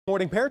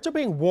Morning, parents are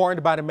being warned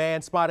about a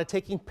man spotted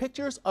taking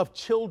pictures of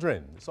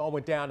children. This all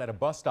went down at a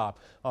bus stop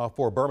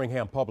for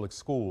Birmingham Public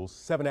Schools.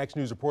 7 Action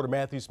News reporter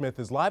Matthew Smith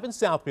is live in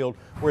Southfield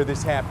where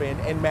this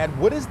happened. And Matt,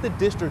 what is the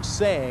district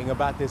saying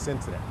about this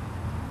incident?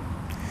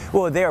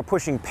 Well, they are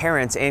pushing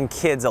parents and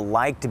kids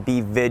alike to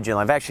be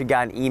vigilant. I've actually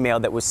got an email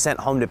that was sent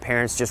home to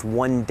parents just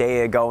one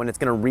day ago, and it's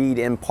going to read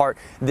in part: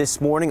 this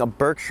morning, a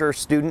Berkshire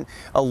student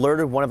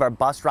alerted one of our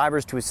bus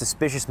drivers to a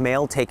suspicious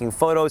male taking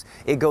photos.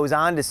 It goes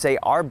on to say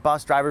our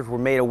bus drivers were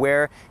made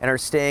aware and are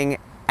staying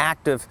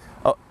active.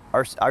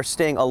 Are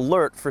staying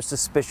alert for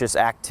suspicious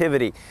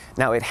activity.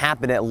 Now, it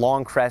happened at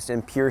Longcrest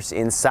and Pierce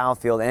in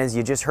Southfield, and as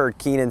you just heard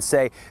Keenan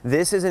say,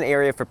 this is an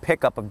area for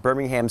pickup of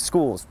Birmingham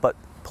schools, but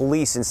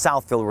police in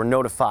Southfield were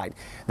notified.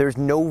 There's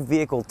no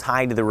vehicle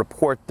tied to the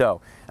report,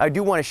 though. I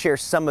do want to share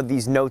some of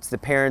these notes the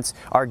parents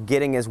are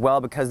getting as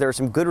well, because there are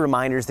some good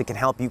reminders that can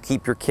help you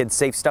keep your kids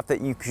safe, stuff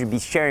that you should be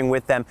sharing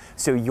with them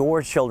so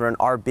your children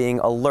are being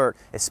alert,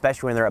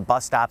 especially when they're at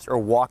bus stops or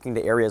walking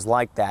to areas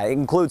like that. It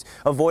includes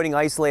avoiding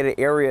isolated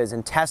areas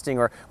and testing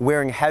or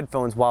wearing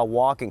headphones while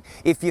walking.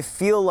 If you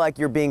feel like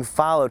you're being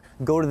followed,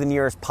 go to the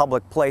nearest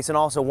public place. And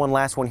also, one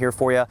last one here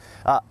for you,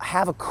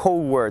 have a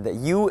code word that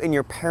you and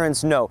your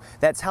parents know.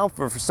 That's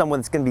helpful for someone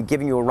that's going to be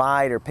giving you a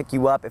ride or pick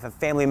you up. If a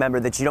family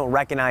member that you don't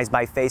recognize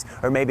by face,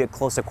 or maybe a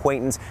close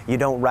acquaintance you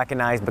don't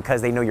recognize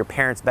because they know your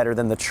parents better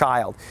than the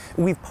child.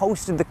 We've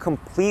posted the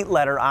complete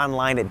letter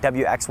online at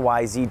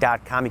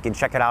WXYZ.com. You can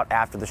check it out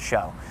after the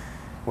show.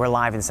 We're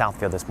live in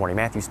Southfield this morning.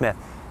 Matthew Smith,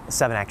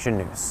 7 Action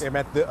News. Yeah,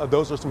 Matt,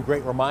 those are some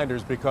great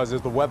reminders, because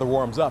as the weather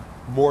warms up,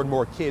 more and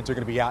more kids are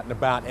going to be out and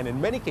about, and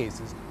in many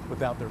cases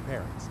without their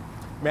parents.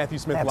 Matthew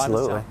Smith, live in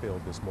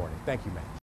Southfield this morning. Thank you, Matt.